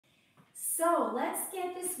So let's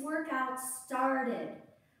get this workout started.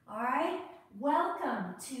 All right,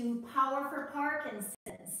 welcome to Power for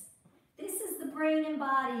Parkinson's. This is the brain and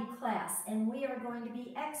body class, and we are going to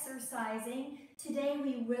be exercising. Today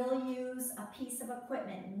we will use a piece of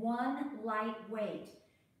equipment, one light weight.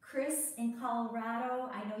 Chris in Colorado,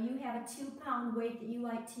 I know you have a 2-pound weight that you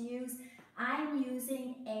like to use. I'm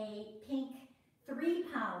using a pink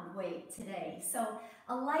 3-pound weight today. So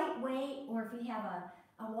a light weight, or if you have a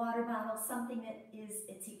water bottle, something that is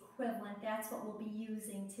its equivalent, that's what we'll be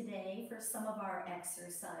using today for some of our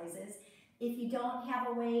exercises. If you don't have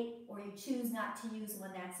a weight or you choose not to use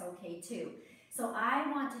one, that's okay too. So I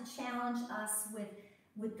want to challenge us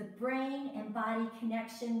with the brain and body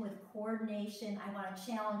connection, with coordination. I want to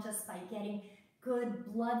challenge us by getting good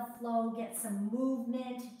blood flow, get some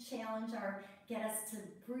movement, get us to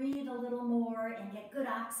breathe a little more and get good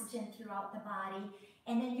oxygen throughout the body.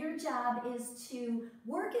 And then your job is to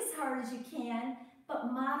work as hard as you can,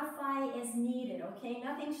 but modify as needed, okay?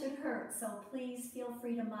 Nothing should hurt, so please feel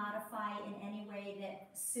free to modify in any way that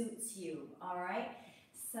suits you, all right?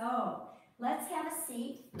 So let's have a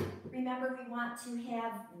seat. Remember, we want to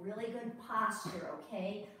have really good posture,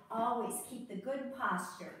 okay? Always keep the good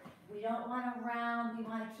posture. We don't want to round, we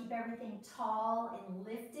want to keep everything tall and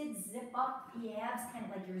lifted. Zip up the abs, kind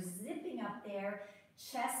of like you're zipping up there.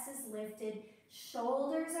 Chest is lifted,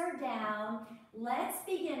 shoulders are down. Let's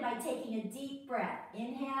begin by taking a deep breath.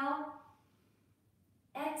 Inhale,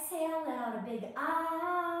 exhale, let out a big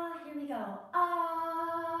ah. Here we go. Ah.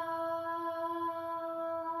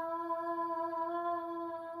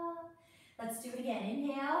 Let's do it again.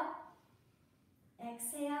 Inhale,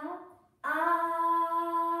 exhale, ah.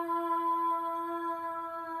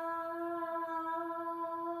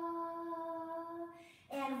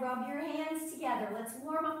 And rub your hands together. Let's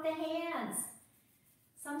warm up the hands.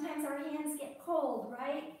 Sometimes our hands get cold,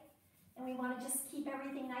 right? And we want to just keep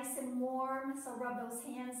everything nice and warm, so rub those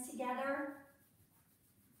hands together.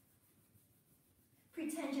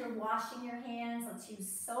 Pretend you're washing your hands. Let's use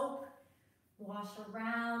soap. Wash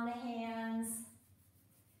around the hands.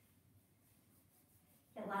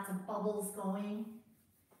 Get lots of bubbles going.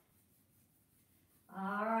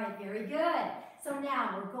 All right, very good. So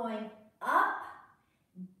now we're going up,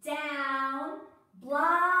 down,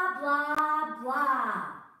 blah, blah, blah.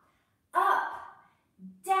 Up,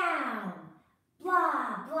 down,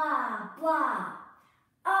 blah, blah, blah.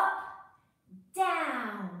 Up,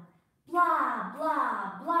 down, blah,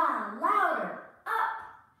 blah, blah. Louder. Up,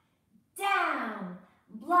 down,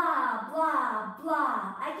 blah, blah,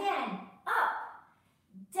 blah. Again, up,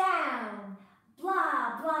 down,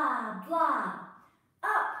 blah, blah, blah.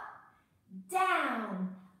 Up,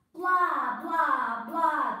 down, blah, blah,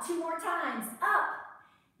 blah. 2 more times. Up,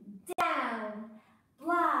 down,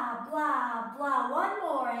 blah, blah, blah. 1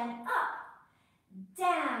 more, and up,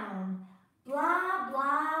 down, blah,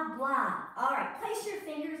 blah, blah. All right, place your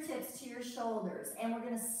fingertips to your shoulders, and we're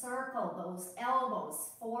going to circle those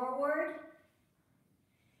elbows forward.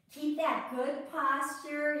 Keep that good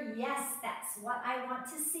posture. Yes, that's what I want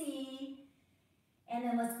to see. And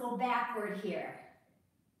then let's go backward here.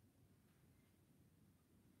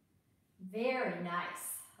 Very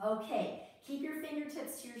nice. Okay, keep your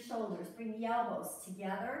fingertips to your shoulders. Bring the elbows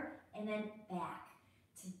together and then back.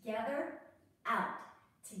 Together, out.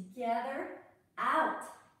 Together, out.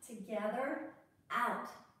 Together, out.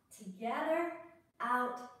 Together,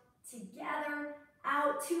 out. Together,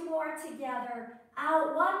 out. 2 more together,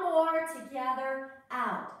 out. 1 more together,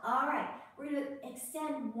 out. All right, we're going to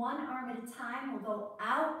extend 1 arm at a time. We'll go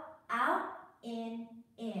out, out, in,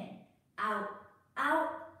 out, out,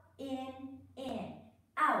 in,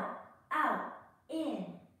 out, out, in,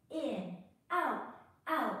 out,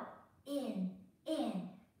 out, in,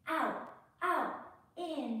 out, out,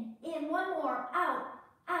 in. 1 more, out,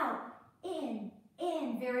 out, in.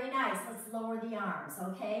 Very nice. Let's lower the arms,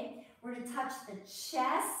 okay? We're going to touch the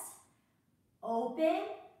chest, open,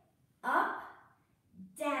 up,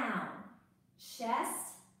 down.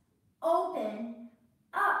 Chest, open,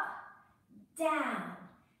 up, down.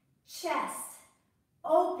 Chest,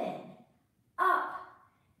 open, up,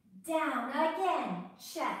 down. Again,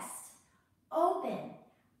 chest, open,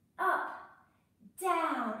 up,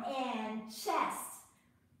 down, and chest,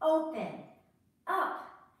 open, up,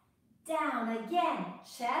 down. Again,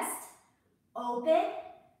 chest, open,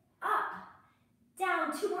 up,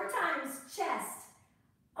 down. 2 more times, chest,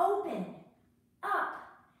 open, up,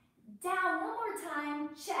 down. 1 more time,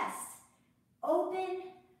 chest, open,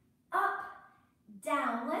 up,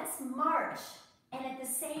 down. Let's march. And at the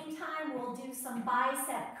same time, we'll do some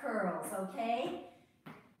bicep curls, okay?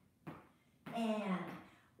 And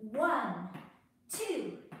 1,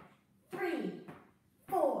 2, 3,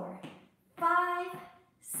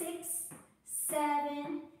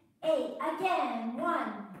 Again,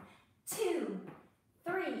 1, 2,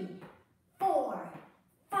 3, 4,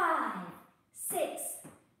 5, 6,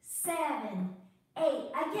 7, 8.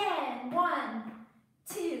 Again, 1,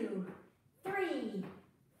 2, 3,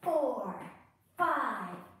 4, 5,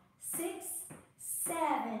 6,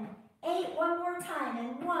 7, 8. One more time.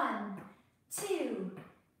 And 1, 2,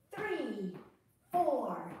 3,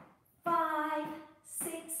 4, 5,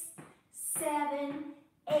 6, 7,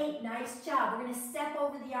 8. Nice job. We're going to step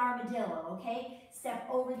over the armadillo, okay? Step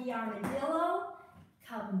over the armadillo,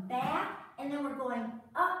 come back, and then we're going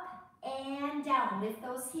up and down. Lift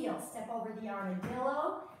those heels. Step over the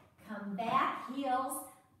armadillo, come back, heels,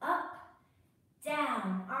 up,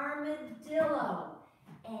 down, armadillo,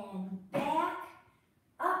 and back,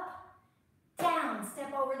 up, down.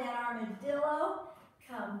 Step over that armadillo,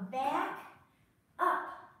 come back, up,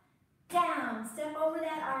 down. Step over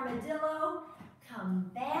that armadillo,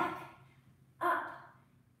 come back, up,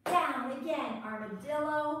 down. Again,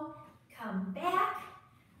 armadillo, come back,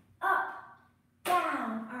 up,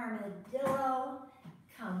 down, armadillo,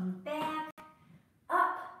 come back,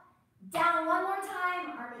 up, down. One more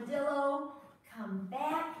time, armadillo, come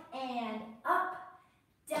back, and up,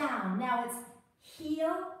 down. Now it's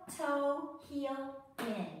heel, toe, heel,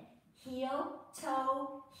 in. Heel,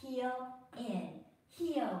 toe, heel, in.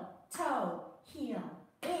 Heel, toe, heel,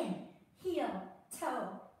 in. Heel, toe,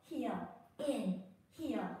 heel, in.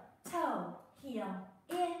 Heel, toe, heel,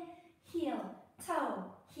 in. Heel, toe,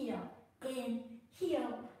 heel, in.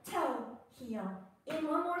 Heel, toe, heel, in.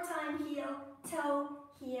 One more time, heel, toe,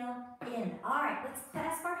 heel, in. All right, let's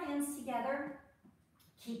clasp our hands together.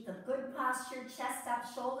 Keep the good posture, chest up,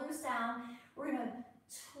 shoulders down. We're going to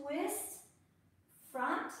twist,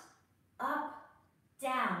 front, up,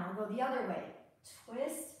 down. I'll go the other way.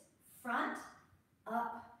 Twist, front,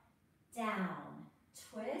 up, down.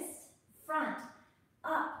 Twist, front,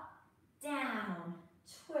 up, down.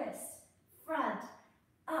 Twist, front,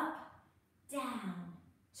 up, down.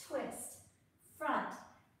 Twist, front,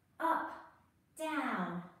 up,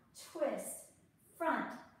 down. Twist, front,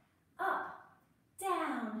 up,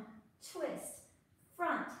 down. Twist,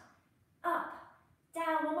 front, up,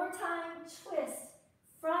 down. One more time. Twist,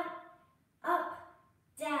 front, up,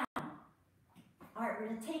 down. All right, we're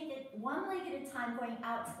going to take it one leg at a time, going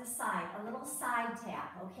out to the side. A little side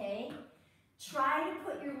tap, okay? Try to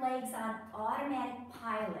put your legs on automatic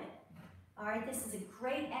pilot. All right, this is a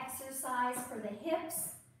great exercise for the hips,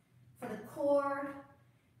 for the core.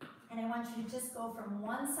 And I want you to just go from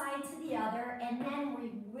one side to the other, and then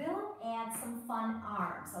we will add some fun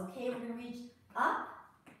arms, okay? We're going to reach up,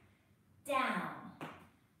 down,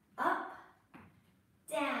 up,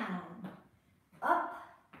 down, up,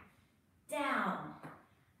 down,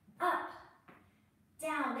 up,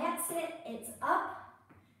 down. That's it. It's up,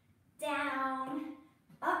 down,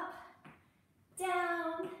 up,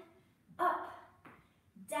 down, up,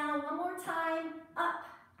 down. One more time, up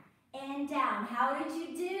and down. How did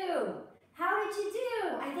you do? How did you do?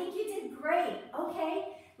 I think you did great.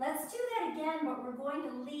 Okay, let's do that again, but we're going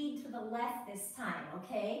to lead to the left this time,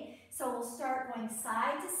 okay? So we'll start going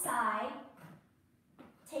side to side,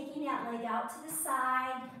 taking that leg out to the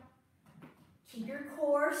side. Keep your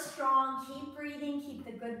core strong, keep breathing, keep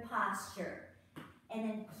the good posture. And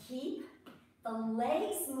then keep the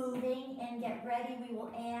legs moving and get ready. We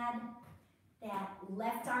will add that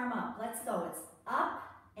left arm up. Let's go. It's up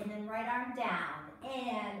and then right arm down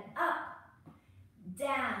and up,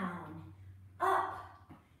 down, up,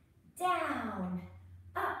 down,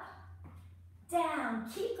 up, down.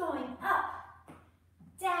 Keep going up,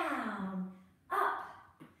 down, up,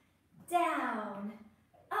 down,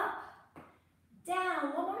 up,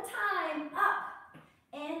 down. One more time, up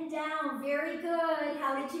and down. Very good.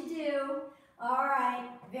 How did you do? All right,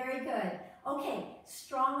 very good. Okay,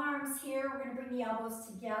 strong arms here. We're going to bring the elbows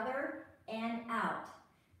together and out.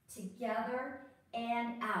 Together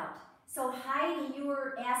and out. So Heidi, you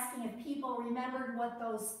were asking if people remembered what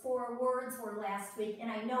those 4 words were last week,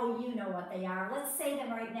 and I know you know what they are. Let's say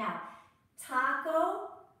them right now. Taco,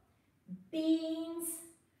 beans,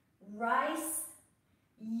 rice,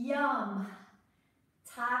 yum.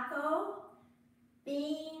 Taco,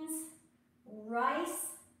 beans, rice,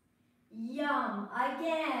 yum.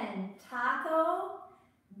 Again, taco,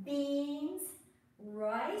 beans,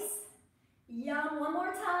 rice, yum. One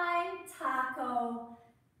more time. Taco,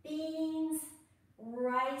 beans,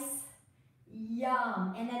 rice,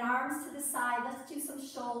 yum. And then arms to the side. Let's do some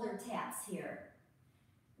shoulder taps here.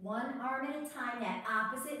 One arm at a time, that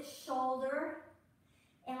opposite shoulder.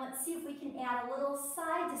 And let's see if we can add a little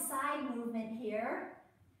side to side movement here.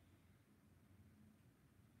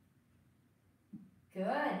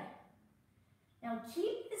 Good. Now Now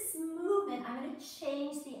keep this movement. I'm going to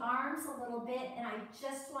change the arms a little bit, and I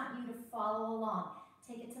just want you to follow along.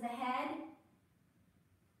 Take it to the head,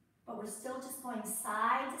 but we're still just going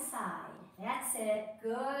side to side. That's it.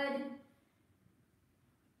 Good.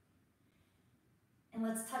 And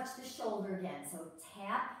let's touch the shoulder again. So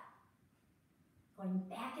tap, going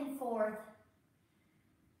back and forth.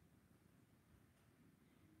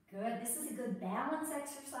 Good. This is a good balance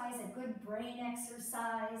exercise, a good brain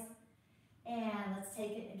exercise. And let's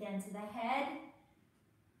take it again to the head.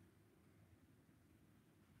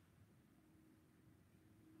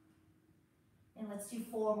 And let's do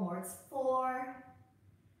 4 more. It's 4,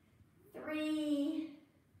 3,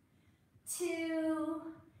 2,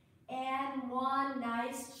 and 1.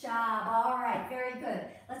 Nice job. All right, very good.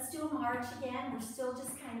 Let's do a march again. We're still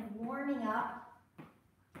just kind of warming up.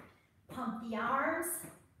 Pump the arms.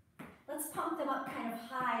 Let's pump them up kind of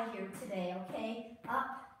high here today, okay?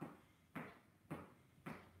 Up.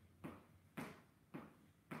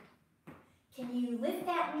 Can you lift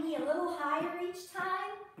that knee a little higher each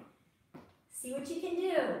time? See what you can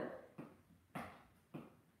do.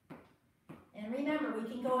 And remember, we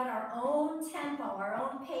can go at our own tempo, our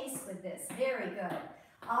own pace with this. Very good.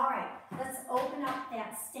 All right, let's open up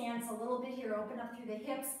that stance a little bit here. Open up through the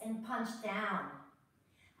hips and punch down.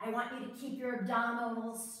 I want you to keep your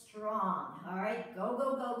abdominals strong. All right, go,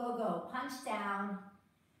 go, go, go, go. Punch down.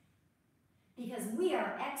 Because we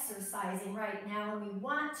are exercising right now and we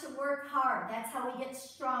want to work hard. That's how we get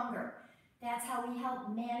stronger. That's how we help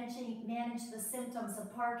manage the symptoms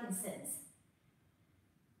of Parkinson's.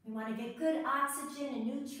 We want to get good oxygen and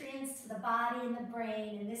nutrients to the body and the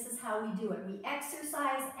brain, and this is how we do it. We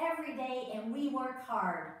exercise every day and we work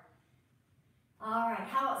hard. All right,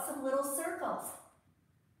 how about some little circles?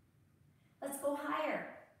 Let's go higher.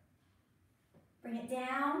 Bring it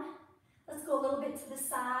down. Let's go a little bit to the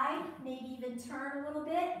side, maybe even turn a little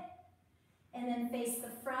bit, and then face the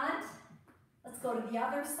front. Let's go to the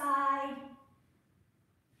other side,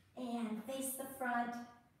 and face the front.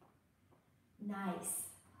 Nice.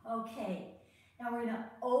 Okay, now we're gonna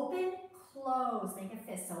open, close, make a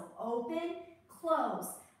fist. So open, close,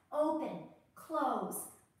 open, close,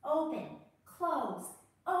 open, close,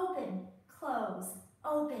 open, close,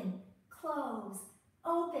 open, close,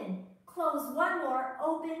 open, close. One more,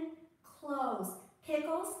 open, close.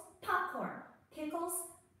 Pickles, popcorn, pickles,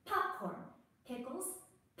 popcorn, pickles,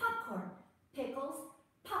 popcorn, pickles,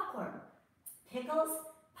 popcorn, pickles,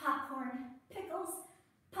 popcorn, pickles,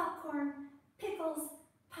 popcorn, pickles,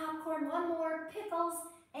 popcorn. One more, pickles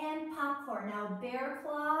and popcorn. Now bear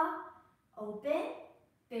claw, open,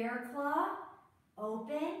 bear claw,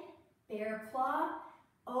 open, bear claw,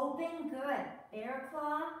 open. Good. Bear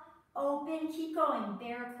claw, open. Keep going.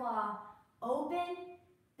 Bear claw, open,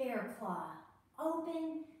 bear claw,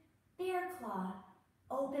 open, bear claw,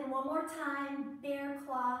 open. One more time, bear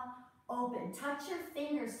claw, open. Touch your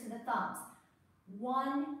fingers to the thumbs.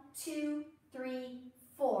 1, 2, 3,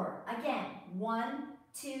 4. Again, 1,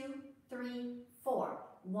 2, 3, 4.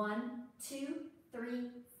 1, 2, 3,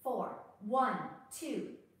 4. 1, 2,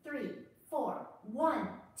 3, 4. 1,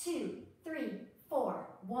 2, 3, 4.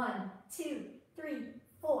 1, 2, 3,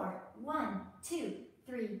 4. 1, 2,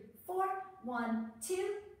 3, 4. 1, 2,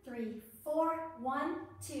 3, 4. 1,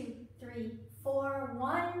 2, 3, 4.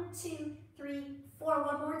 1, 2, 3, 4.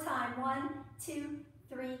 One more time. 1, 2,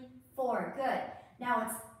 3, 4. Good. Now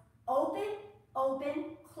it's open,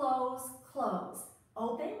 open, close, close.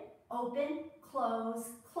 Open, open, close,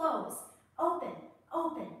 close. Open,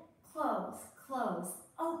 open, close, close.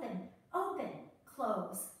 Open, open,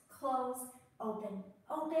 close, close. Open,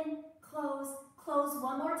 open, close, close.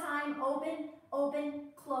 One more time. Open,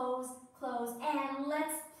 open, close, close. And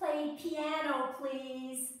let's play piano,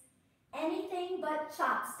 please. Anything but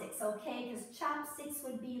chopsticks, okay? Because chopsticks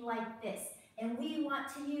would be like this. And we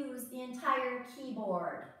want to use the entire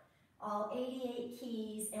keyboard, all 88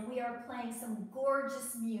 keys, and we are playing some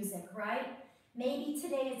gorgeous music, right? Maybe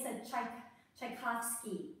today it's a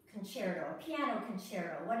Tchaikovsky concerto, a piano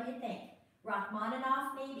concerto. What do you think?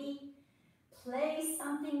 Rachmaninoff, maybe? Play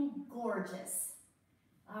something gorgeous.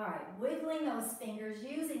 All right, wiggling those fingers,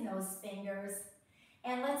 using those fingers.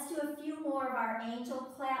 And let's do a few more of our angel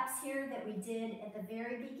claps here that we did at the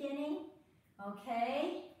very beginning.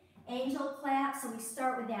 Okay, angel clap. So we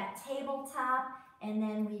start with that tabletop and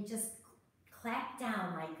then we just clap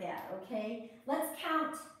down like that, okay? Let's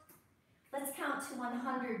count to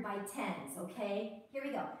 100 by 10s, okay? Here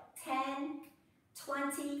we go. 10,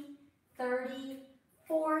 20, 30,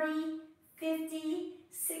 40, 50,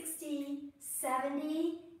 60,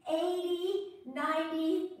 70, 80,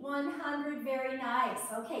 90, 100, very nice.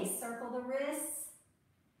 Okay, circle the wrists.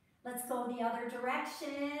 Let's go the other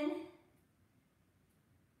direction.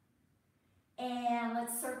 And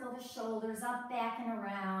let's circle the shoulders up, back, and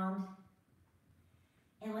around.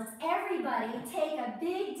 And let's everybody take a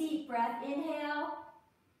big deep breath. Inhale,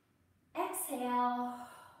 exhale.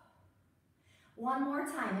 One more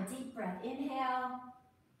time, a deep breath. Inhale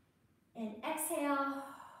and exhale.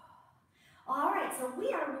 All right, so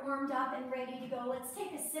we are warmed up and ready to go. Let's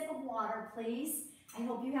take a sip of water, please. I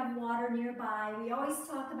hope you have water nearby. We always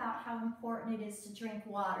talk about how important it is to drink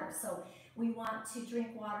water. So we want to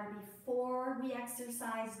drink water before we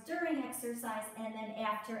exercise, during exercise, and then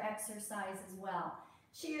after exercise as well.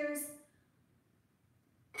 Cheers.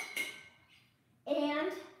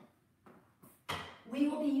 And we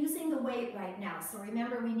will be using the weight right now. So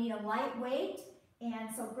remember, we need a light weight. And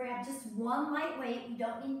so grab just one light weight. We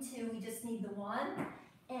don't need two, we just need the one.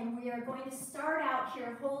 And we are going to start out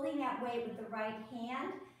here holding that weight with the right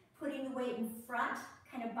hand, putting the weight in front,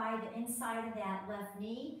 kind of by the inside of that left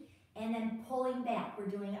knee, and then pulling back. We're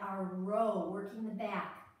doing our row, working the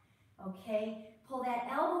back. Okay, pull that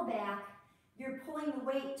elbow back. You're pulling the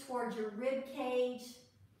weight towards your rib cage.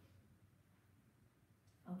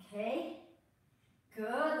 Okay,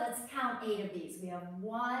 good. Let's count 8 of these. We have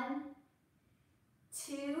 1,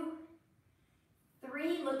 2,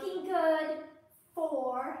 3, looking good.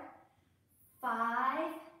 4, 5,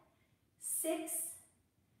 6,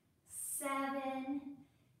 7,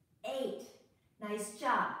 8. Nice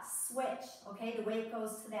job. Switch. Okay, the weight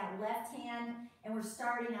goes to that left hand, and we're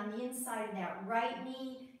starting on the inside of that right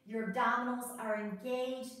knee. Your abdominals are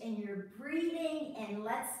engaged, and you're breathing, and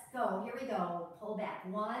let's go. Here we go. Pull back.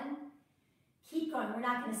 1. Keep going. We're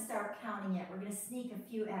not going to start counting yet. We're going to sneak a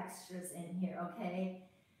few extras in here, okay?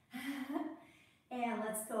 And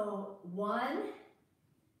let's go. 1,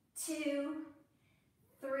 2,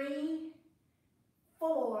 3,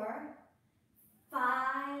 4,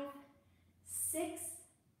 5, 6,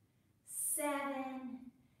 7,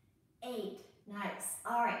 8. Nice.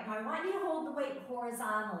 All right. Now I want you to hold the weight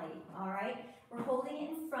horizontally. All right. We're holding it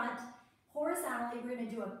in front. Horizontally, we're going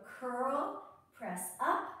to do a curl, press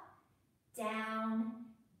up, down,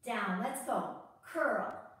 down. Let's go.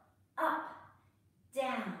 Curl, up,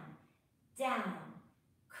 down, down,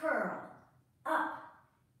 curl, up,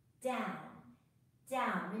 down,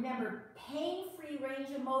 down. Remember, pain-free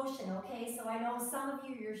range of motion, okay? So I know some of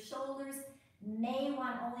you, your shoulders may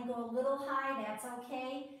want to only go a little high. That's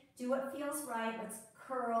okay. Do what feels right. Let's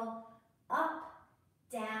curl, up,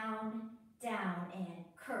 down, down, and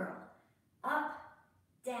curl, up,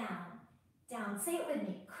 down, down. Say it with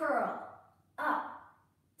me. Curl, up,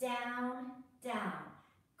 down, down,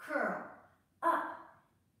 curl, up,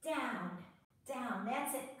 down, down.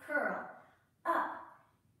 That's it. Curl, up,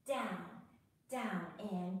 down, down,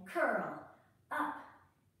 and curl, up,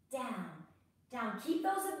 down, down. Keep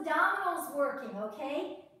those abdominals working,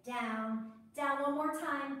 okay? Down, down. One more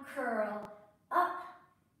time. Curl, up,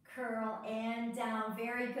 curl, and down.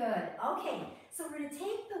 Very good. Okay, so we're going to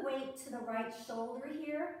take the weight to the right shoulder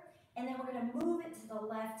here, and then we're going to move it to the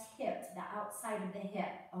left hip, to the outside of the hip,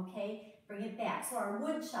 okay? Bring it back. So our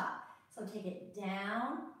wood chop. So take it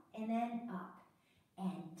down and then up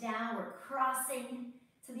and down. We're crossing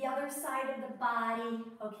to the other side of the body,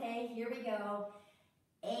 okay? Here we go.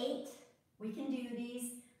 8. We can do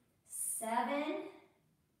these. 7,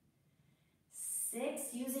 6,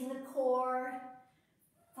 using the core.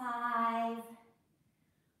 5,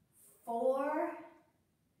 4,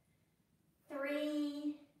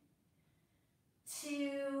 3,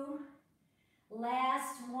 2,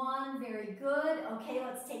 last one. Very good. Okay,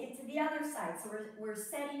 let's take it to the other side. So we're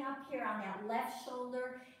setting up here on that left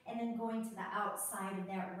shoulder and then going to the outside of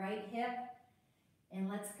that right hip. And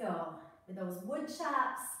let's go with those wood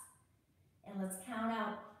chops. And let's count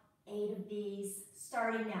out 8 of these,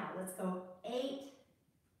 starting now. Let's go. 8,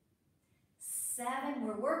 7,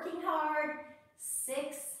 we're working hard.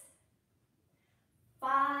 6,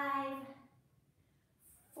 5,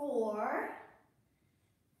 4,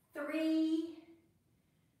 3,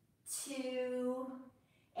 2,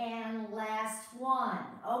 and last one.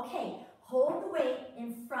 Okay, hold the weight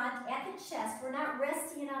in front at the chest. We're not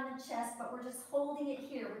resting it on the chest, but we're just holding it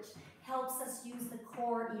here, which helps us use the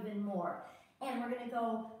core even more. And we're going to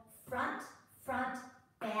go front, front,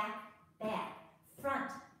 back, back,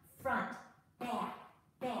 front, front, back,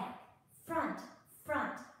 back, front,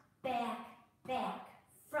 front, back, back,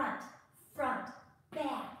 front, front,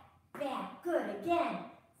 back, back. Good. Again,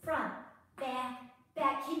 front, back,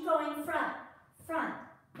 back. Keep going. Front, front,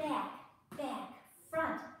 back, back,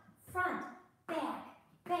 front, front, back,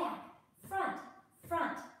 back, front,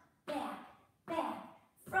 front, back, back,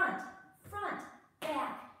 front, front,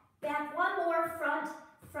 back, back. One more. Front,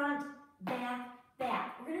 front,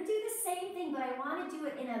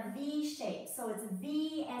 it's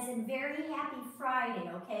V as in very happy Friday,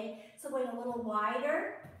 okay? So going a little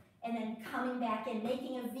wider and then coming back in,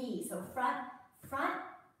 making a V. So front, front,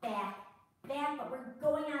 back, back, but we're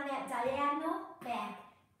going on that diagonal, back,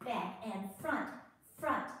 back, and front,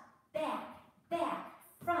 front, back, back,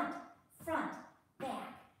 front, front,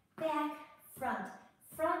 back, back, front,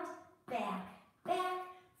 front, back, back,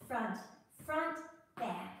 front, front,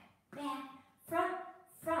 back, back, front,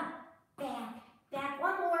 front, back, back.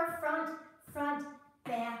 One more, front, front,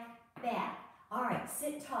 back, back. All right,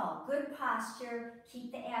 sit tall, good posture,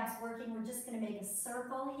 keep the abs working. We're just gonna make a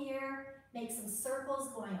circle here, make some circles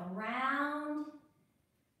going around.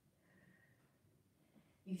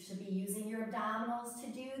 You should be using your abdominals to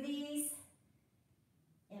do these.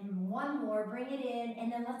 And one more, bring it in,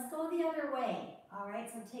 and then let's go the other way. All right,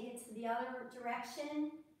 so take it to the other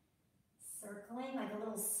direction. Circling like a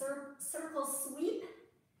little circle sweep.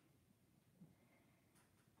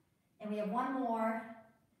 And we have one more.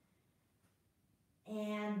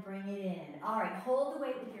 And bring it in. All right, hold the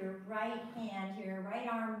weight with your right hand here, right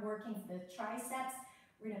arm working for the triceps.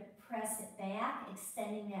 We're gonna press it back,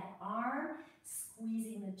 extending that arm,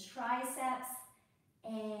 squeezing the triceps,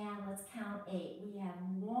 and let's count 8. We have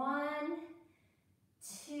 1,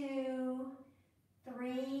 2,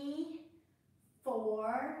 3,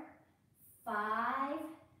 4, 5,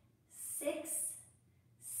 6,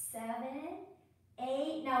 7,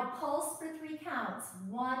 8. Now pulse for 3 counts.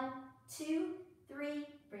 1, 2, 3,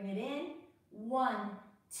 bring it in. 1,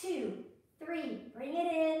 2, 3, bring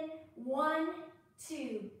it in. 1,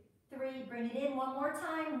 2, 3, bring it in. One more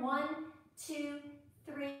time. 1, 2,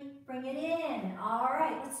 3, bring it in. All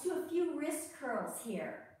right, let's do a few wrist curls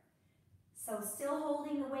here. So still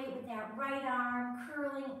holding the weight with that right arm,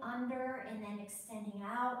 curling under and then extending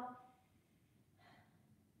out.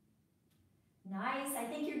 Nice, I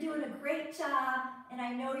think you're doing a great job and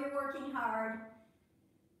I know you're working hard.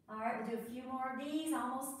 All right, we'll do a few more of these,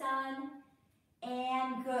 almost done.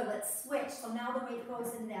 And good, let's switch. So now the weight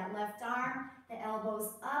goes into that left arm, the elbows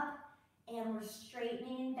up, and we're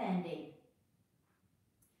straightening and bending.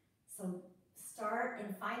 So start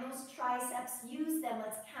and find those triceps, use them,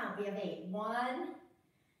 let's count. We have 8. 1,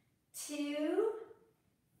 2,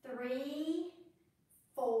 3,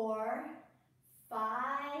 4,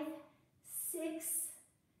 5, 6,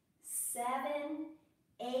 7,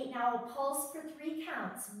 8. Now a pulse for 3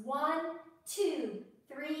 counts. 1, 2,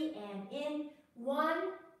 3, and in. 1,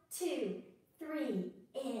 2, 3,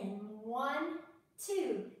 in. 1,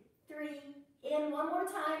 2, 3, in. One more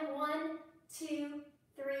time. 1, 2,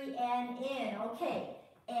 3, and in. Okay,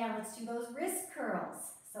 and let's do those wrist curls.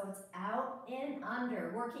 So it's out, in,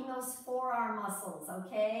 under, working those forearm muscles,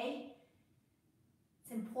 okay?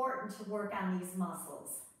 It's important to work on these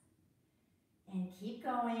muscles. And keep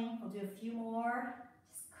going. We'll do a few more.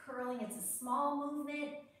 Just curling, it's a small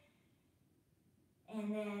movement.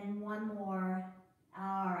 And then one more.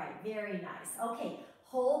 All right, very nice. Okay,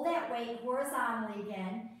 hold that weight horizontally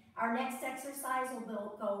again. Our next exercise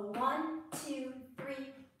will go 1, 2, 3,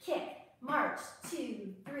 kick, march,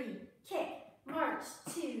 2, 3, kick, march,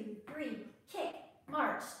 2, 3, kick,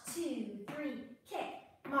 march, 2, 3, kick,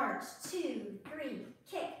 march, 2, 3,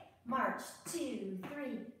 kick, march, 2,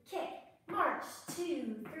 3, kick, march,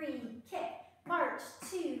 2, 3, kick, march,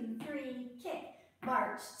 2, 3, kick,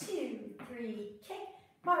 march, 2, 3, kick,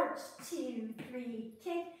 march, 2, 3,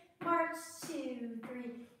 kick, march, 2,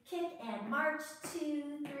 3, kick, and march, 2,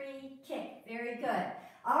 3, kick. Very good.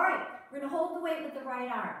 All right, we're going to hold the weight with the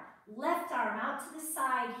right arm. Left arm out to the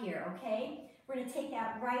side here, okay? We're going to take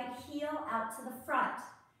that right heel out to the front.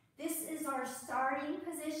 This is our starting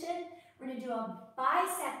position. We're going to do a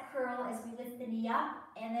bicep curl as we lift the knee up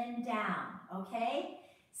and then down, okay?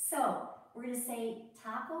 So we're going to say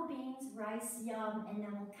taco, beans, rice, yum, and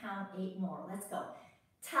then we'll count 8 more. Let's go.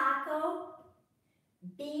 Taco,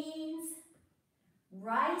 beans,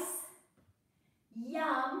 rice,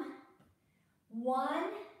 yum, 1,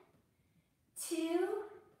 2,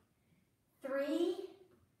 3,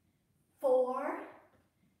 4,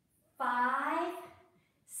 5,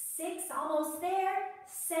 6, almost there,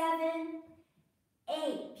 7,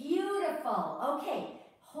 8. Beautiful. Okay,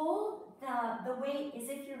 hold the weight as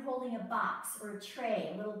if you're holding a box or a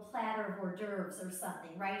tray, a little platter of hors d'oeuvres or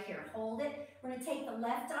something right here. Hold it. We're going to take the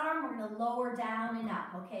left arm, we're going to lower down and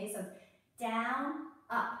up, okay? So down,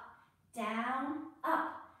 up, down,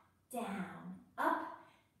 up, down, up,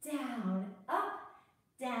 down, up,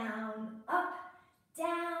 down, up,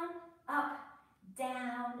 down, up,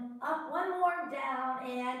 down, up. One more, down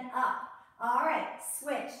and up. All right,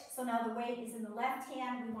 switch. So now the weight is in the left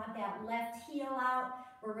hand. We want that left heel out.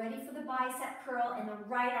 We're ready for the bicep curl and the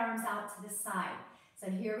right arm's out to the side. So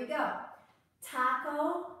here we go.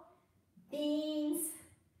 taco, beans,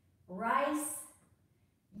 rice,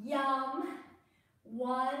 yum.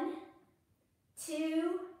 1,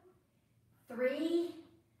 2, 3,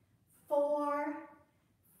 4,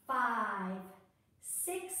 5,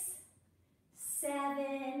 6,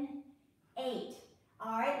 7, 8.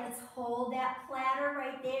 All right, let's hold that platter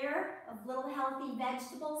right there of little healthy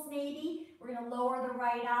vegetables maybe. We're going to lower the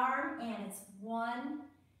right arm, and it's 1,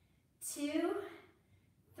 2,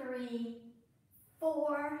 3,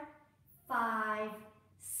 4, 5,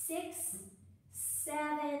 6,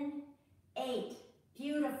 7, 8.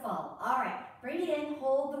 Beautiful. All right, bring it in,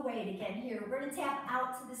 hold the weight again. Here, we're going to tap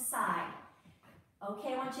out to the side.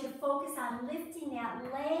 Okay, I want you to focus on lifting that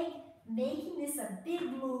leg, making this a big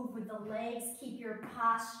move with the legs. Keep your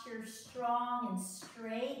posture strong and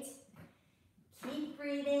straight. Keep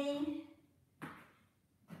breathing.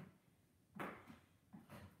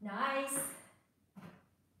 Nice.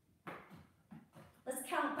 Let's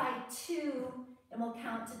count by 2 and we'll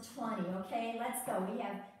count to 20, okay? Let's go. We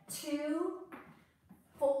have 2,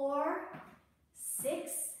 4,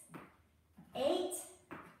 6, 8,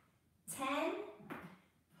 10,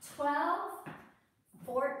 12,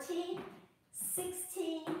 14,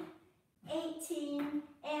 16, 18,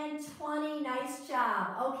 and 20. Nice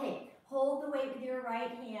job. Okay, hold the weight with your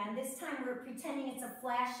right hand. This time we're pretending it's a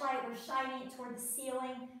flashlight. We're shining it toward the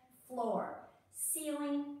ceiling, floor.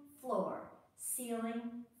 Ceiling, floor.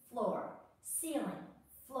 Ceiling, floor. Ceiling,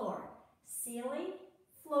 floor. Ceiling,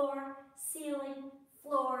 floor. Ceiling,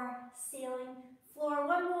 floor. Ceiling, floor.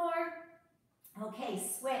 One more. Okay,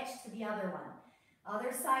 switch to the other one.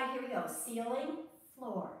 Other side, here we go. Ceiling,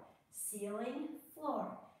 floor, ceiling,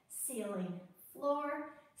 floor, ceiling, floor,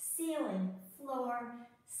 ceiling, floor,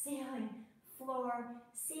 ceiling, floor,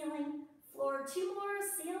 ceiling, floor. 2 more,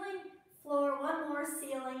 ceiling, floor, 1 more,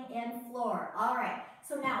 ceiling, and floor. All right,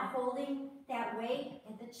 so now holding that weight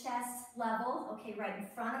at the chest level, okay, right in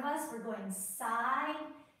front of us, we're going side,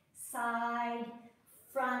 side,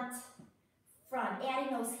 front, front,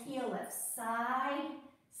 adding those heel lifts, side,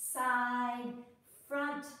 side,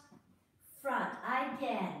 front, front.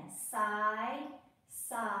 Again, side,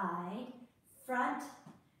 side, front,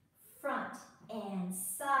 front, and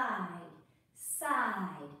side,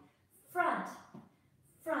 side, front,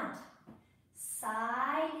 front,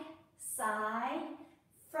 side, side,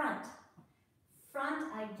 front, front.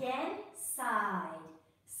 Again, side,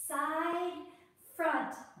 side,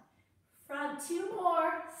 front, front. 2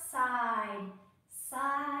 more, side,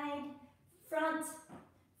 side, front,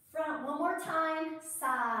 front. 1 more time,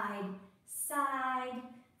 side, side,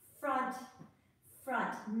 front,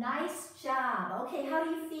 front. Nice job. Okay, how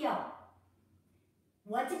do you feel?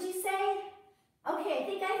 What did you say? Okay, I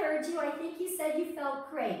think I heard you. I think you said you felt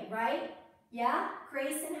great, right? Yeah?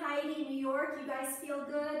 Grace and Heidi in New York, you guys feel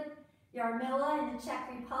good? Yarmila in the Czech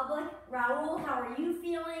Republic. Raul, how are you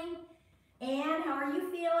feeling? Anne, how are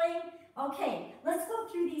you feeling? Okay, let's go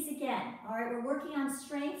through these again. All right, we're working on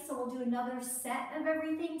strength, so we'll do another set of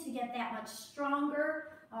everything to get that much stronger.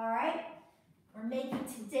 All right, we're making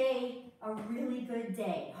today a really good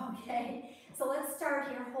day, okay? So let's start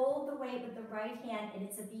here. Hold the weight with the right hand, and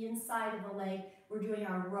it's at the inside of the leg. We're doing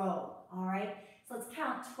our row, all right? So let's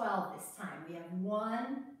count 12 this time. We have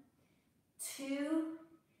 1, 2,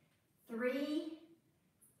 3,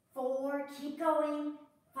 4, keep going,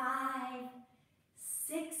 5,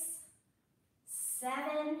 6,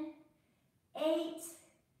 7, 8,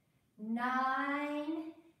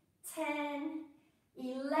 9, 10,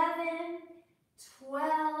 11,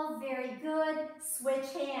 12, very good.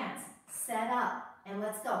 Switch hands, set up, and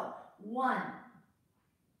let's go. 1,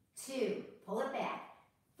 2, pull it back.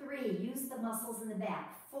 3, use the muscles in the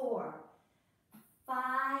back. 4,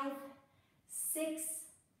 5, 6,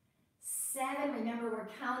 7, remember we're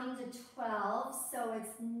counting to 12, so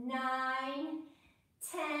it's 9,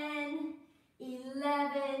 10,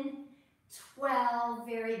 11, 12,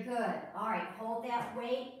 very good. All right, hold that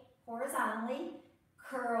weight horizontally,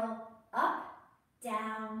 curl up,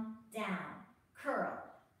 down, down, curl,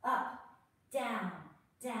 up, down,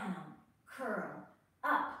 down, curl,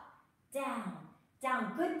 up, down,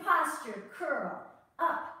 down. Good posture, curl,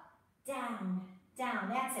 up, down, down.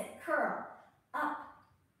 That's it, curl, up,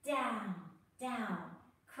 down, down,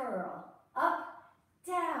 curl, up,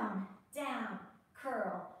 down, down,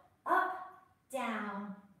 curl, up,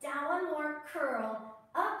 down, down. 1 more, curl,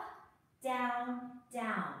 up, down,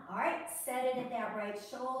 down. All right, set it at that right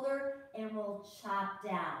shoulder and we'll chop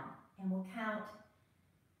down and we'll count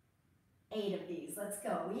 8 of these. Let's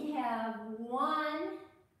go. We have 1,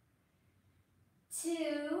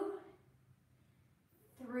 2,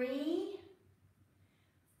 3,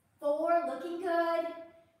 4, looking good,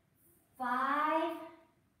 5,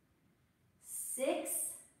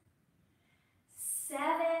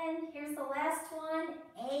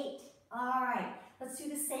 Let's do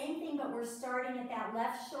the same thing, but we're starting at that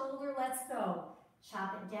left shoulder. Let's go.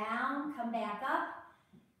 Chop it down, come back up,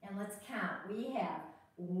 and let's count. We have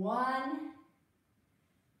 1,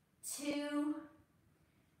 2,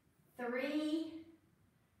 3,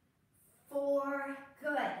 4,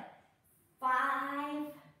 good. 5,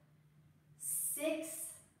 6,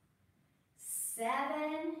 7,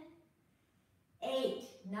 8.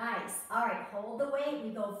 Nice. All right, hold the weight.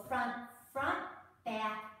 We go front, front,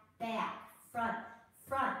 back, back, front,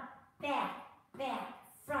 front, back, back,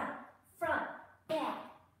 front, front, back,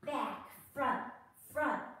 back, front,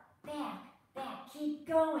 front, back, back. Keep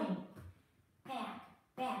going. Back,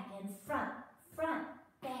 back, and front, front,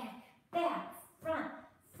 back, back, front,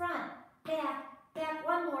 front, back, back.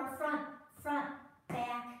 One more, front, front,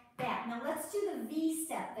 back, back. Now let's do the V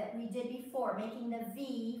step that we did before, making the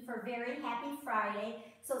V for Very Happy Friday.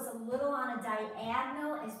 So it's a little on a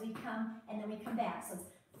diagonal as we come, and then we come back. So it's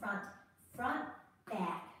front, front,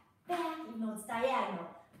 back, back, even though it's diagonal.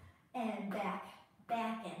 And back,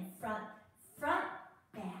 back, and front, front,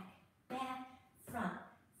 back, back, front,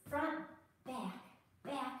 front, back,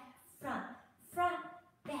 back, front, front,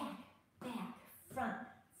 back, back, front,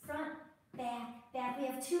 front, back, back. We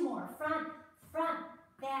have 2 more. Front, front,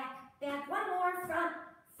 back, back. 1 more. Front,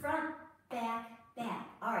 front, back, back.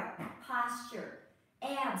 All right, posture.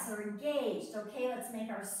 Abs are engaged. Okay, let's make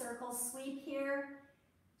our circle sweep here.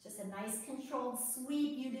 Just a nice controlled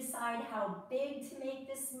sweep. You decide how big to make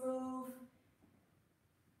this move.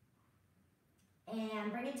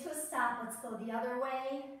 And bring it to a stop. Let's go the other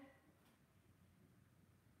way.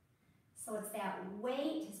 So it's that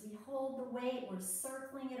weight. As we hold the weight, we're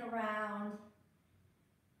circling it around.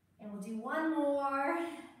 And we'll do 1 more.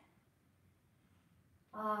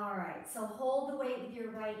 All right, so hold the weight with your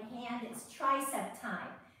right hand. It's tricep time.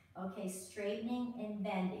 Okay, straightening and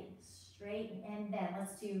bending. Straighten and bend.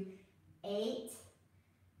 Let's do 8,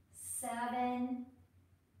 7,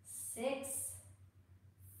 6,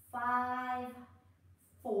 5,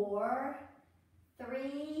 4,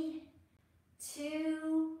 3,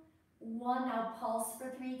 2, 1. Now pulse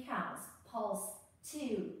for 3 counts. Pulse,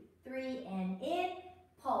 2, 3, and in.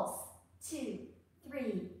 Pulse, 2,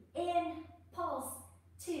 3, in. Pulse,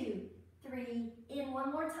 2, 3, in.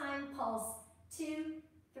 1 more time. Pulse, 2,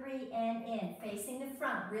 3, and in. Facing the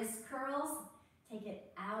front. Wrist curls. Take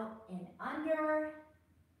it out and under.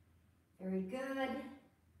 Very good.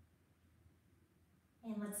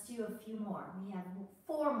 And let's do a few more. We have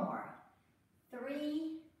 4 more.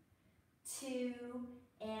 3, 2,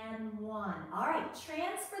 and 1. All right,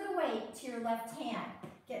 transfer the weight to your left hand.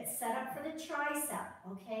 Get set up for the tricep,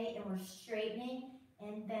 okay? And we're straightening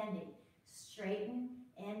and bending. Straighten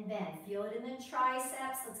and bend. Feel it in the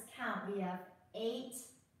triceps. Let's count. We have 8,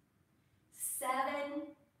 7,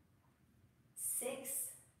 6,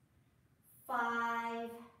 5,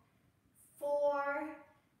 4,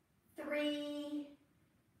 3,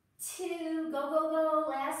 2, go, go, go.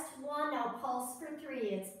 Last one. Now pulse for 3.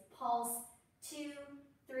 It's pulse, 2,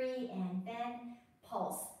 3, and then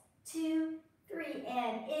pulse, 2, 3,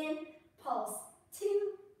 and in. Pulse,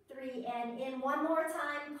 2, 3, and in. 1 more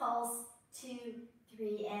time. Pulse, 2,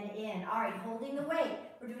 3, and in. All right, holding the weight.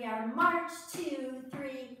 We're doing our march, 2,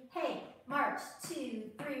 3, hey. March,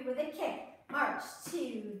 2, 3 with a kick. March,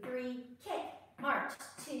 2, 3, kick. March,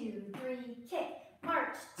 2, 3, kick.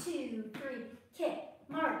 March, 2, 3, kick.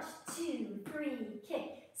 March, 2, 3,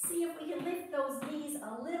 kick. See if we can lift those knees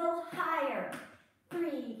a little higher.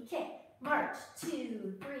 3, kick. March,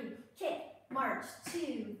 2, 3, kick. March,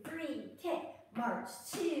 2, 3, kick. March,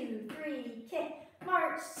 2, 3, kick.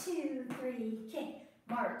 March, 2, 3, kick.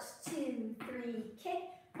 March, 2, 3, kick.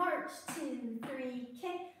 March, 2, 3,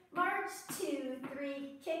 kick. March, 2,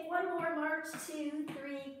 3, kick. 1 more. March, 2,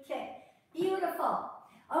 3, kick. Beautiful.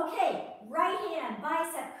 Okay, right hand,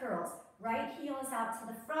 bicep curls. Right heel is out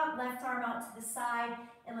to the front, left arm out to the side,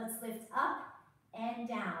 and let's lift up and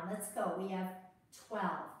down. Let's go. We have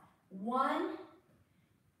 12. 1,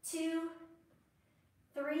 2,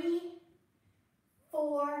 3,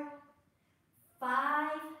 4,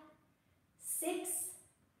 5, 6,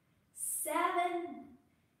 7,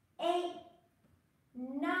 8,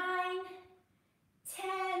 9,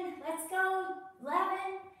 10. Let's go.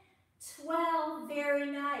 11, 12.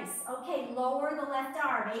 Very nice. Okay, lower the left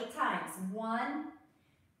arm 8 times. 1,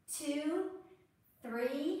 2,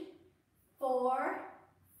 3, 4,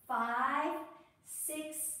 5,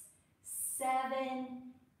 6,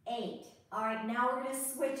 7, 8. All right, now we're going to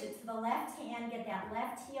switch it to the left hand. Get that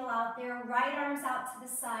left heel out there. Right arm's out to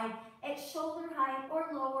the side at shoulder height or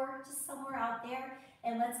lower, just somewhere out there.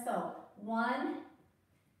 And let's go. 1,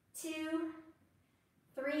 2,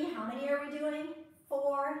 3. How many are we doing?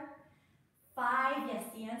 4, 5, yes,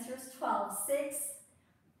 the answer is 12. 6,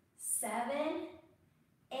 7,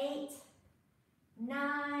 8,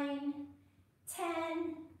 9,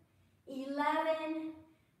 10, 11,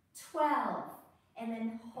 12. And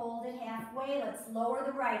then hold it halfway. Let's lower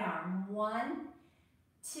the right arm. 1,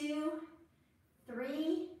 2,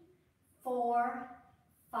 3, 4,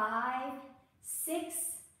 5, 6,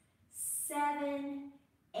 7,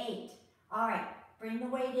 8. All right, bring the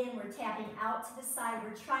weight in. We're tapping out to the side.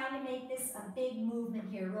 We're trying to make this a big movement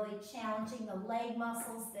here, really challenging the leg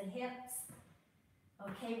muscles, the hips.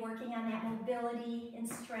 Okay, working on that mobility and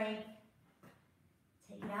strength.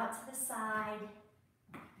 Take it out to the side.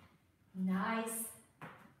 Nice.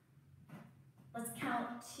 Let's count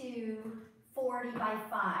to 40 by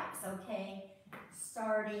 5s, okay?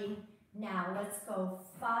 Starting now. Let's go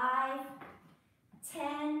 5,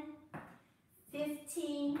 10,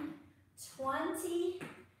 15, 20,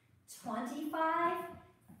 25,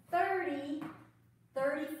 30,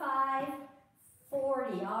 35,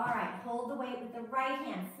 40. All right, hold the weight with the right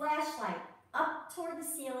hand. Flashlight up toward the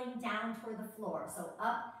ceiling, down toward the floor. So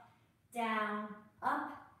up, down,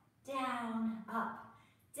 up, down, up,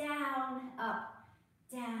 down, up,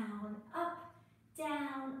 down, up,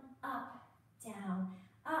 down, up, down,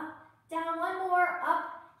 up, down. One more, up,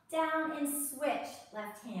 down, and switch.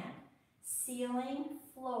 Left hand. Ceiling,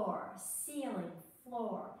 floor, ceiling,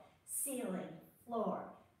 floor, ceiling, floor,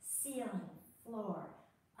 ceiling, floor.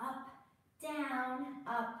 Up, down,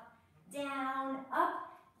 up, down, up,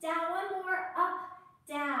 down. One more, up,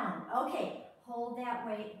 down. Okay, hold that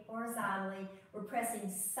weight horizontally. We're pressing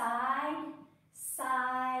side,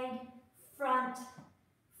 side, front,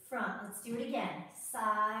 front. Let's do it again.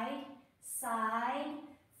 Side, side,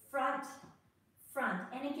 front, front.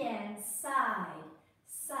 And again, side,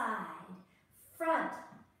 side, front,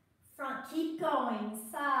 front. Keep going.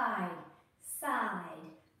 Side, side,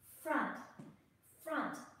 front,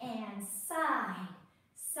 front, and side,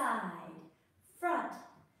 side, front,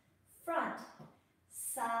 front,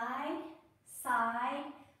 side, side,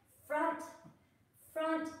 front,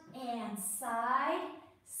 front, and side,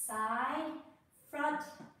 side, front,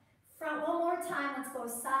 front. One more time. Let's go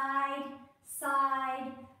side,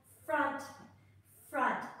 side, front,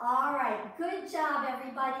 front. All right, good job,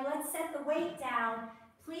 everybody. Let's set the weight down.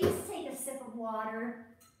 Please take a sip of water.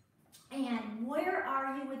 And where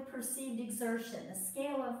are you with perceived exertion? The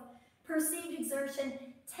scale of perceived exertion,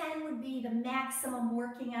 10 would be the maximum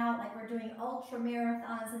working out, like we're doing ultra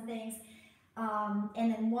marathons and things.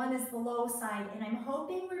 And then 1 is the low side. And I'm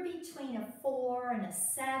hoping we're between a 4 and a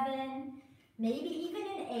 7, maybe even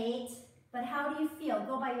an 8. But how do you feel?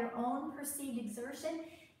 Go by your own perceived exertion.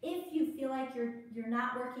 If you feel like you're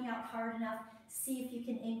not working out hard enough, see if you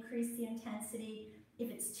can increase the intensity. If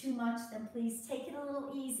it's too much, then please take it a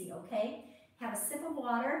little easy, okay? Have a sip of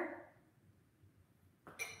water.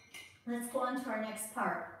 Let's go on to our next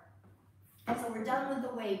part. So we're done with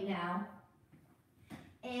the weight now.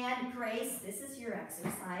 And Grace, this is your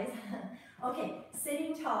exercise. Okay,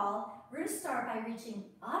 sitting tall. We're going to start by reaching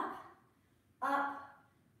up, up,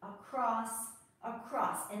 across,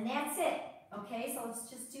 across. And that's it. Okay, so let's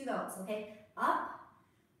just do those, okay? Up,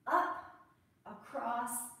 up,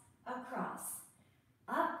 across, across.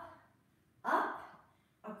 Up, up,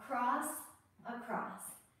 across, across.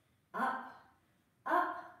 Up,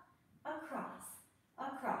 up, across,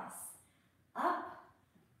 across. Up,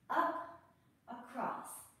 up, across.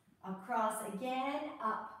 Across again,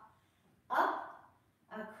 up, up,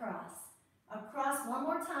 across. Across one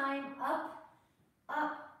more time, up,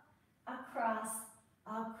 up, across,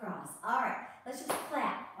 across. All right, let's just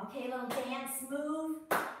clap. Okay, little dance move.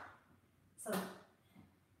 So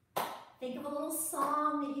think of a little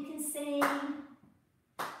song that you can sing.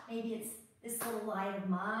 Maybe it's This Little Light of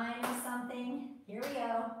Mine or something. Here we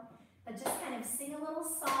go. But just kind of sing a little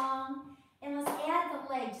song. And let's add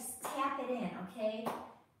the leg, just tap it in, okay?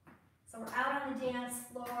 So we're out on the dance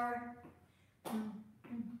floor.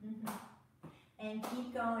 And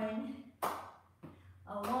keep going.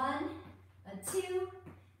 A 1, a 2,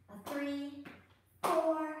 a 3,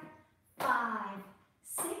 4, 5,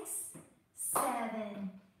 6,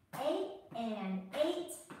 7, 8, and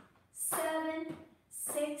 8, 7,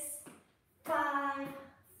 6, 5,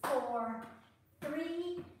 4,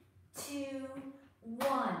 3, 2,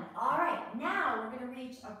 1. All right, now we're going to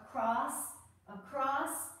reach across,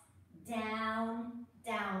 across, down,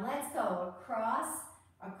 down. Let's go. Across,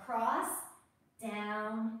 across,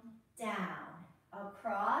 down, down.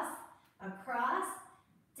 Across, across,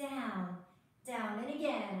 down, down. And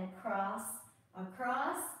again, across,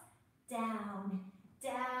 across, down,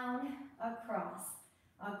 down, across,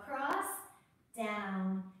 across,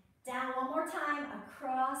 down, down. One more time.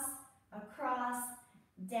 Across, across,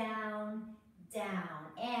 down, down.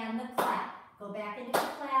 And the clap. Go back into the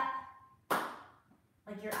clap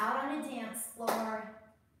like you're out on a dance floor.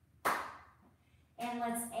 And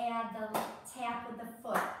let's add the tap with the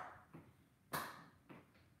foot.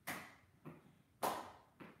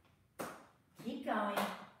 Keep going.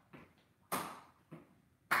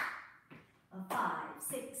 5,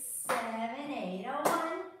 6, 7, 8. 1,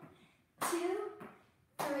 2,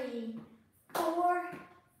 3, 4,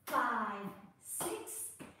 5, 6,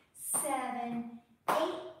 7, 8.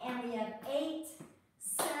 And we have 8,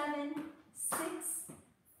 7, 6,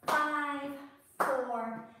 5,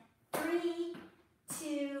 4, 3,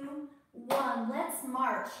 2, 1. Let's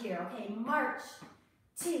march here. Okay, march.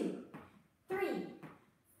 2, 3,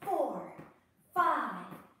 4, 5,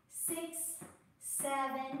 6,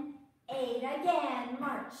 7, 8. Again,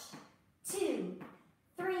 march. 2,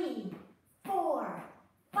 3, 4,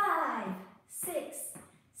 5, 6,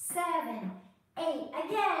 7, 8.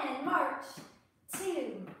 Again, march.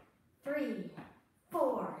 2, 3,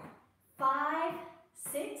 4, 5,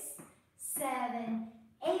 6, 7,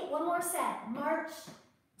 8. One more set. March.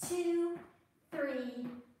 2, 3,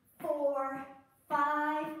 4,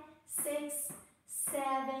 5, 6,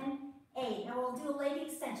 7, 8. Now we'll do a leg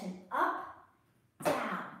extension. Up,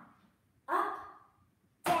 down, up,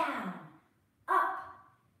 down, up,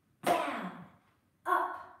 down, up,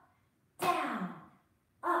 down,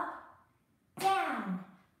 up, down,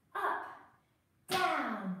 up,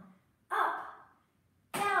 down, up,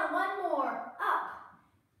 down. One more. Up,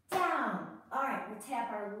 down. All right, we'll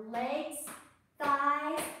tap our legs,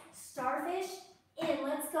 thighs, starfish, in.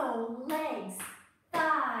 Let's go. Legs,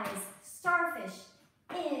 thighs, starfish,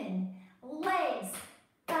 in. Legs,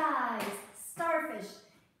 thighs, starfish,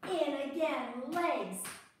 in. Again. Legs,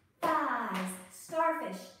 thighs,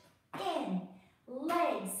 starfish, in.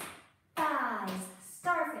 Legs, thighs,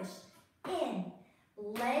 starfish, in.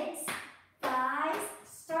 Legs, thighs,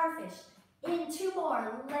 starfish, in. 2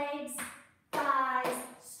 more. Legs, thighs,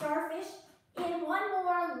 starfish, in. 1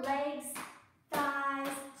 more. Legs, thighs,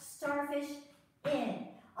 starfish, in.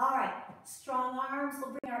 All right, strong arms.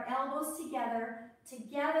 We'll bring our elbows together,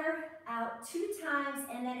 out 2 times,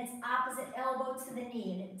 and then it's opposite elbow to the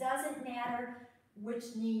knee. And it doesn't matter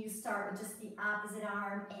which knee you start with, just the opposite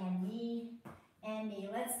arm, and knee, and knee.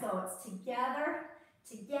 Let's go. It's together,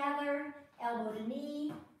 together, elbow to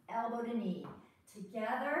knee, elbow to knee.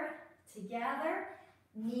 Together, together,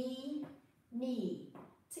 knee, knee.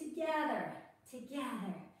 Together,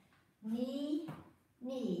 together, knee,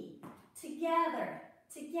 knee. Together,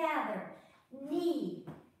 together, knee,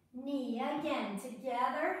 knee. Again,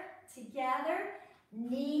 together, together,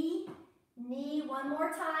 knee, knee. 1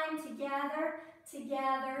 more time. Together,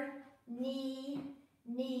 together, knee,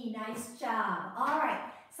 knee. Nice job. All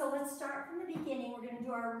right, so let's start from the beginning. We're going to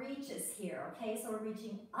do our reaches here, okay? So we're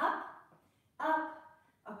reaching up, up,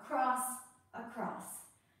 across, across.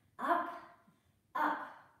 Up, up,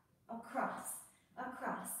 across,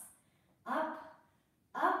 across. Up,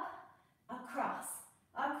 up, across,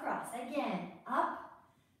 across. Again, up,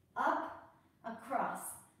 up, across,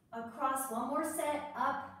 across. 1 more set.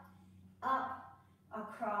 Up, up,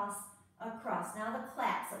 across, across. Now the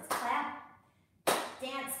clap. So it's clap,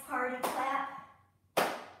 dance party clap.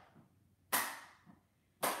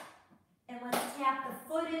 And let's tap the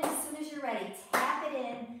foot in as soon as you're ready. Tap it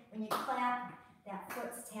in. When you clap, that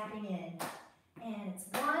foot's tapping in. And it's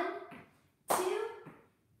 1, 2,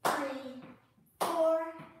 3,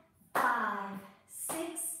 4, 5,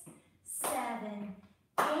 6, 7,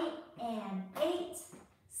 8, and 8,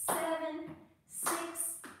 7, 6,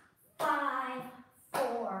 5,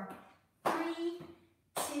 4, 3,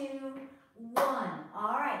 2, 1.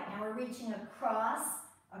 All right, now we're reaching across,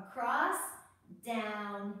 across,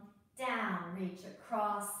 down, down. Reach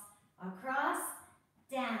across, across,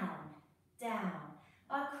 down, down,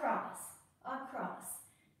 across, across,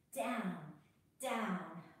 down, down,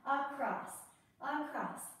 across,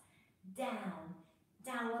 across, down,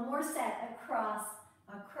 down. 1 more set. Across,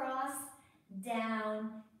 across,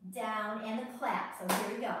 down, down, and the clap. So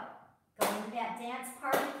here we go. Going into that dance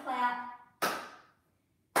party clap.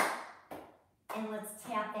 And let's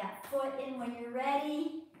tap that foot in when you're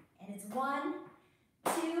ready. And it's 1,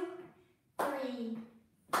 2, 3,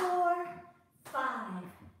 4, 5,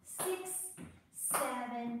 6,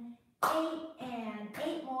 7, 8, and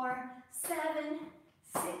 8 more. 7,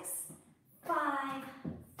 6, 5,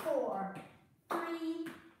 4, 3,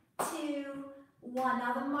 2, 1.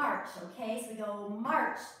 Now the march, okay? So we go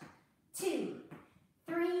march, 2,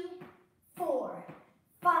 3, 4,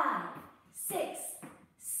 5, 6,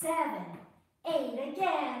 7, 8.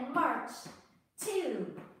 Again, march,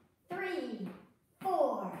 2, 3,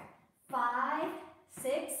 4, 5,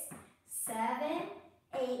 6,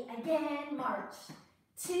 march.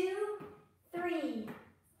 2, 3,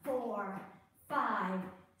 4, 5,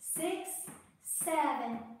 6,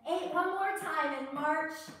 7, 8. One more time and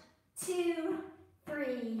march. 2,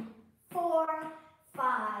 3, 4,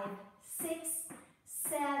 5, 6,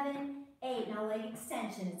 7, 8. Now leg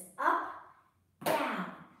extension. It's up, down,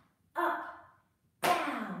 up,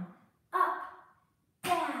 down, up,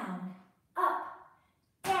 down, up,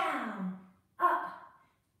 down, up,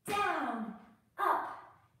 down, up,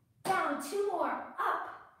 down. 2 more, up,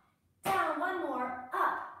 down. 1 more,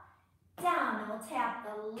 up, down. And we'll tap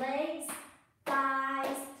the legs,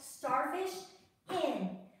 thighs, starfish, in.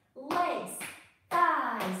 Legs,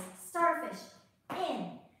 thighs, starfish,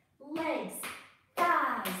 in. Legs,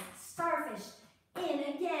 thighs, starfish, in.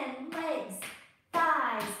 Again, legs,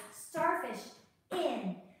 thighs, starfish,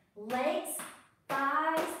 in. Legs,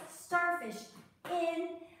 thighs, starfish, in.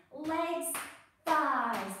 Legs,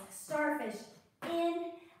 thighs, starfish,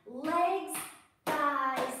 in. Legs,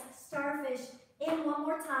 thighs, starfish, in. One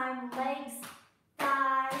more time. Legs,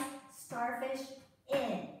 thighs, starfish,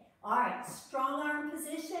 in. All right, strong arm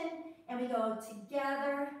position, and we go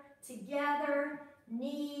together, together,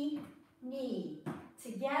 knee, knee.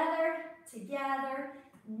 Together, together,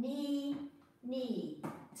 knee, knee.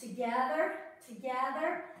 Together,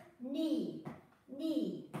 together, knee,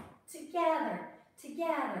 knee. Together,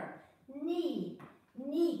 together, knee,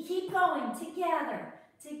 knee. Keep going, together,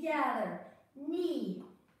 together, knee,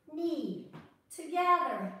 knee.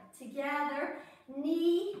 Together, together,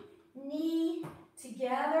 knee, knee.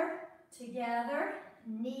 Together, together,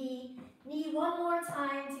 knee, knee. One more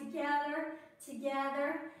time, together,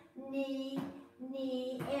 together, knee,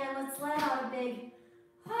 knee. And let's let out a big,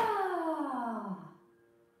 ah.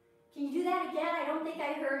 Can you do that again? I don't think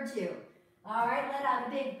I heard you. All right, let out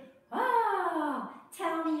a big, ah.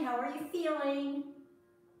 Tell me, how are you feeling?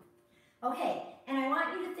 Okay, and I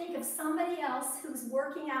want you to think of somebody else who's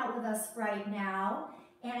working out with us right now,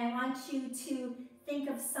 and I want you to think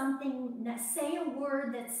of something, say a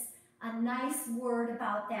word that's a nice word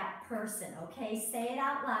about that person, okay? Say it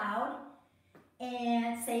out loud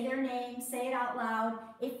and say their name, say it out loud.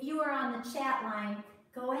 If you are on the chat line,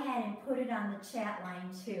 go ahead and put it on the chat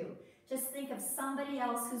line too. Just think of somebody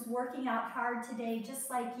else who's working out hard today, just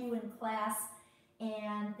like you in class,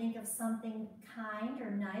 and think of something kind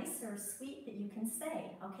or nice or sweet that you can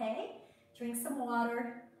say, okay? Drink some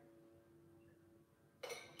water.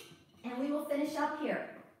 And we will finish up here.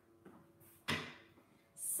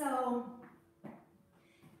 So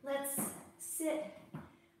let's sit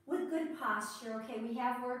with good posture. Okay, we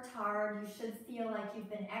have worked hard. You should feel like you've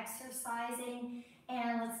been exercising.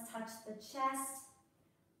 And let's touch the chest.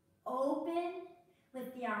 Open,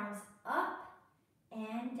 lift the arms up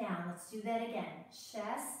and down. Let's do that again.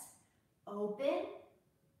 Chest, open,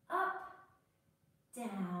 up,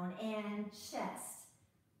 down, and chest.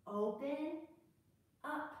 Open,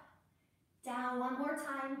 up, down. One more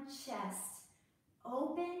time. Chest,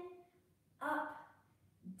 open, up,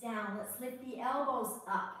 down. Let's lift the elbows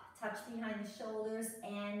up. Touch behind the shoulders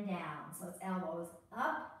and down. So it's elbows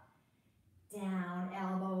up, down,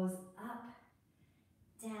 elbows up,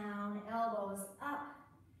 down, elbows up,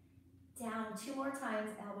 down. 2 more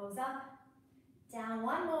times. Elbows up, down.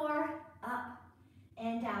 1 more. Up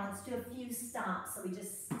and down. Let's do a few stomps. So we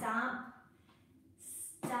just stomp,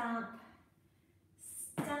 stomp,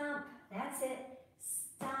 stomp. That's it.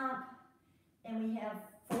 Stomp. And we have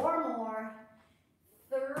 4 more,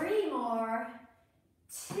 3 more,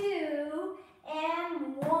 2,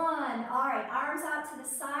 and 1. All right, arms out to the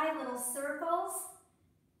side, little circles.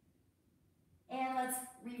 And let's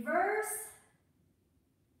reverse.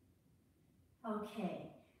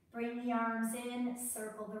 Okay, bring the arms in,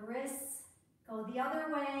 circle the wrists, go the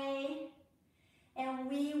other way. And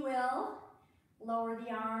we will lower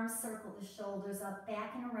the arms, circle the shoulders up,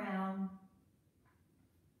 back and around.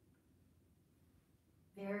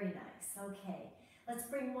 Very nice, okay. Let's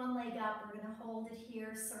bring one leg up. We're gonna hold it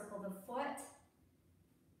here, circle the foot,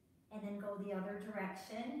 and then go the other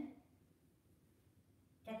direction.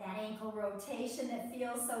 Get that ankle rotation that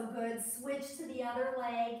feels so good. Switch to the other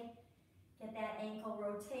leg. Get that ankle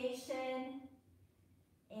rotation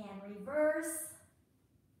and reverse.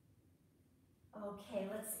 Okay,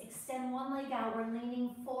 let's extend one leg out. We're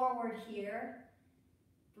leaning forward here.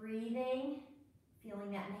 Breathing,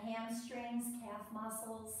 feeling that in hamstrings, calf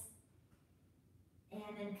muscles. And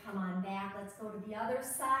then come on back. Let's go to the other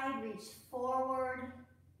side. Reach forward.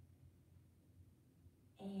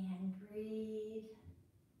 And breathe.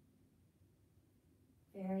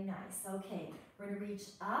 Very nice. Okay, we're going to reach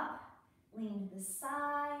up, lean to the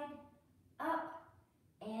side, up,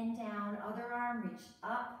 and down. Other arm, reach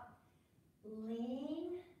up,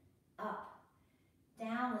 lean, up,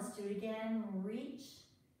 down. Let's do it again. Reach,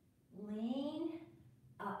 lean,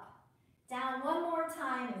 up. Down one more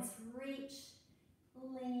time. It's reach,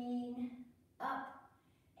 lean, up,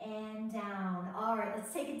 and down. All right,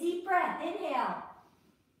 let's take a deep breath. Inhale.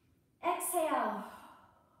 Exhale.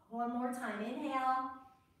 One more time. Inhale.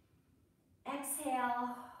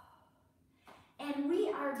 Exhale. And we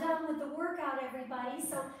are done with the workout, everybody.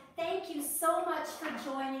 So thank you so much for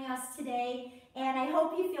joining us today. And I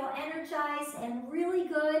hope you feel energized and really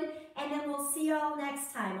good. And then we'll see you all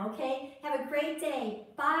next time, okay? Have a great day.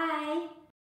 Bye.